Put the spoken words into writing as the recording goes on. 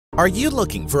Are you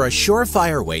looking for a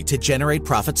surefire way to generate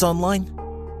profits online?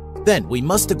 Then we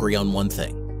must agree on one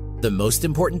thing. The most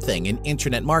important thing in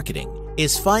internet marketing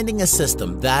is finding a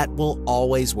system that will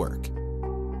always work.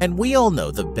 And we all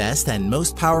know the best and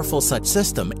most powerful such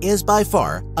system is by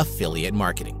far affiliate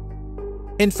marketing.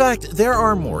 In fact, there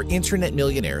are more internet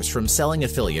millionaires from selling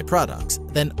affiliate products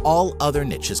than all other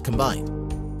niches combined.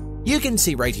 You can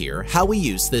see right here how we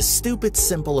use this stupid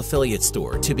simple affiliate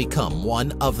store to become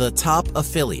one of the top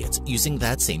affiliates using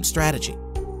that same strategy.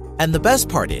 And the best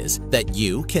part is that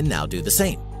you can now do the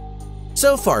same.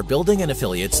 So far, building an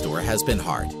affiliate store has been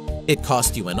hard. It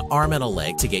cost you an arm and a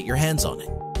leg to get your hands on it.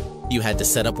 You had to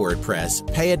set up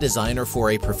WordPress, pay a designer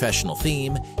for a professional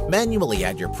theme, manually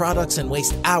add your products, and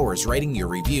waste hours writing your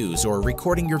reviews or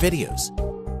recording your videos.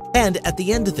 And at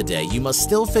the end of the day, you must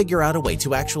still figure out a way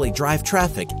to actually drive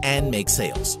traffic and make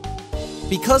sales.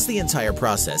 Because the entire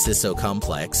process is so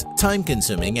complex,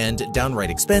 time-consuming, and downright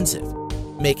expensive,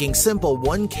 making simple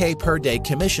 1K per day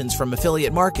commissions from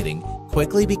affiliate marketing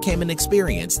quickly became an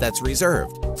experience that's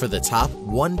reserved for the top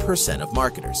 1% of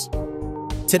marketers.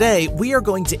 Today, we are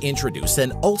going to introduce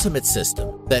an ultimate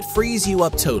system that frees you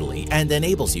up totally and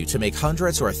enables you to make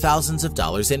hundreds or thousands of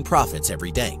dollars in profits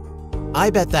every day. I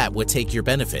bet that would take your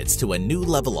benefits to a new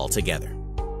level altogether.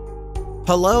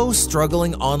 Hello,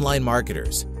 struggling online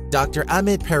marketers. Dr.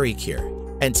 Amit Parikh here,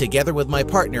 and together with my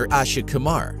partner Ashok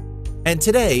Kumar. And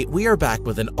today, we are back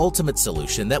with an ultimate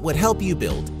solution that would help you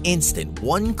build instant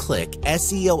one-click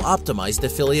SEO-optimized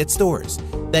affiliate stores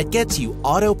that gets you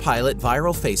autopilot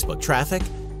viral Facebook traffic,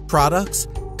 products,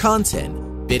 content,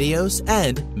 videos,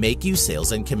 and make you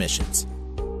sales and commissions.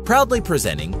 Proudly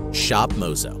presenting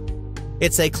ShopMozo.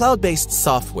 It's a cloud-based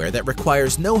software that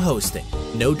requires no hosting,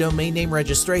 no domain name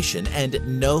registration, and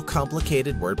no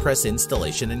complicated WordPress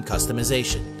installation and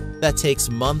customization that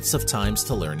takes months of time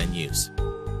to learn and use.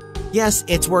 Yes,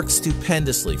 it's worked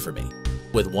stupendously for me.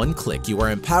 With one click, you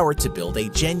are empowered to build a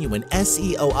genuine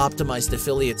SEO-optimized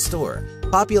affiliate store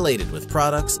populated with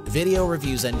products, video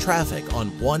reviews, and traffic on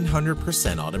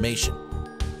 100% automation.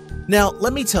 Now,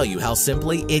 let me tell you how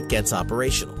simply it gets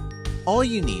operational. All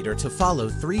you need are to follow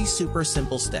 3 super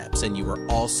simple steps and you are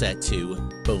all set to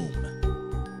boom.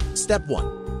 Step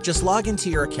 1. Just log into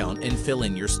your account and fill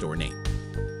in your store name.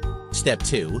 Step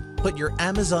 2. Put your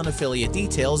Amazon affiliate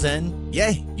details and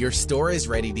yay, your store is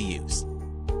ready to use.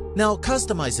 Now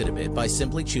customize it a bit by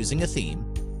simply choosing a theme,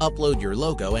 upload your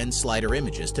logo and slider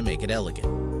images to make it elegant.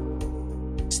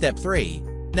 Step 3.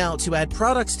 Now, to add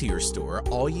products to your store,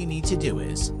 all you need to do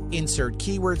is insert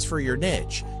keywords for your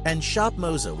niche, and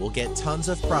ShopMozo will get tons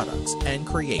of products and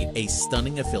create a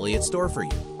stunning affiliate store for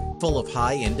you, full of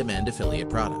high in-demand affiliate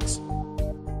products.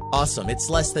 Awesome, it's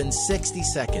less than 60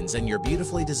 seconds and your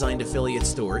beautifully designed affiliate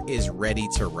store is ready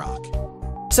to rock.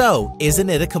 So, isn't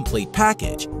it a complete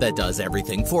package that does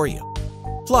everything for you?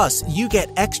 Plus, you get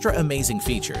extra amazing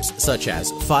features such as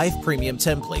 5 premium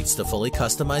templates to fully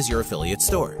customize your affiliate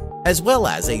store, as well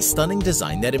as a stunning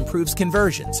design that improves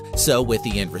conversions, so with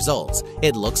the end results,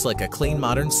 it looks like a clean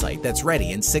modern site that's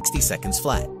ready in 60 seconds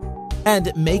flat,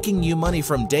 and making you money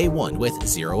from day one with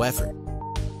zero effort.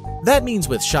 That means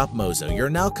with ShopMozo,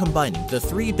 you're now combining the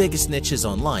 3 biggest niches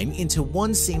online into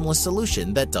one seamless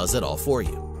solution that does it all for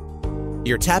you.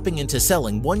 You're tapping into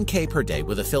selling 1K per day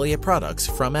with affiliate products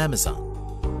from Amazon.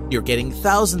 You're getting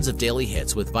thousands of daily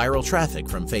hits with viral traffic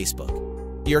from Facebook.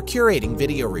 You're curating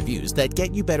video reviews that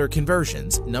get you better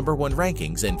conversions, #1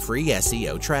 rankings, and free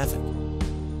SEO traffic.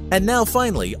 And now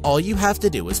finally, all you have to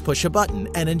do is push a button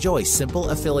and enjoy simple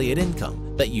affiliate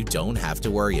income that you don't have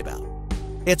to worry about.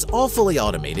 It's all fully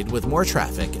automated with more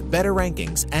traffic, better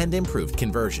rankings, and improved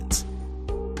conversions.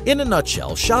 In a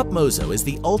nutshell, ShopMozo is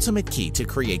the ultimate key to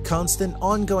create constant,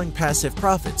 ongoing passive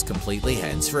profits completely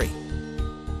hands-free.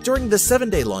 During the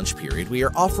 7-day launch period, we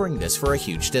are offering this for a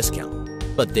huge discount.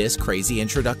 But this crazy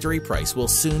introductory price will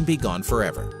soon be gone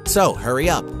forever, so hurry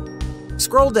up.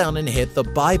 Scroll down and hit the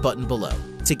buy button below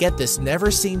to get this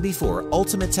never-seen-before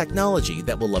ultimate technology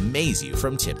that will amaze you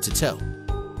from tip to toe.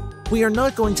 We are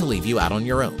not going to leave you out on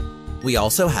your own. We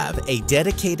also have a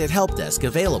dedicated help desk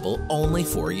available only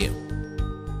for you.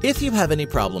 If you have any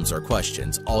problems or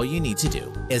questions, all you need to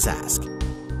do is ask.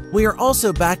 We are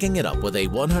also backing it up with a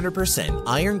 100%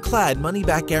 ironclad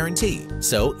money-back guarantee,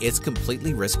 so it's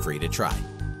completely risk-free to try.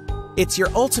 It's your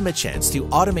ultimate chance to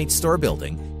automate store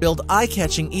building, build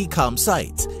eye-catching e-com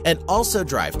sites, and also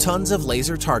drive tons of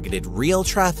laser-targeted real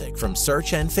traffic from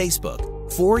search and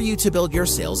Facebook for you to build your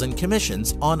sales and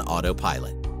commissions on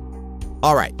autopilot.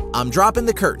 Alright, I'm dropping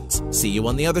the curtains. See you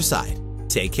on the other side.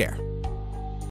 Take care.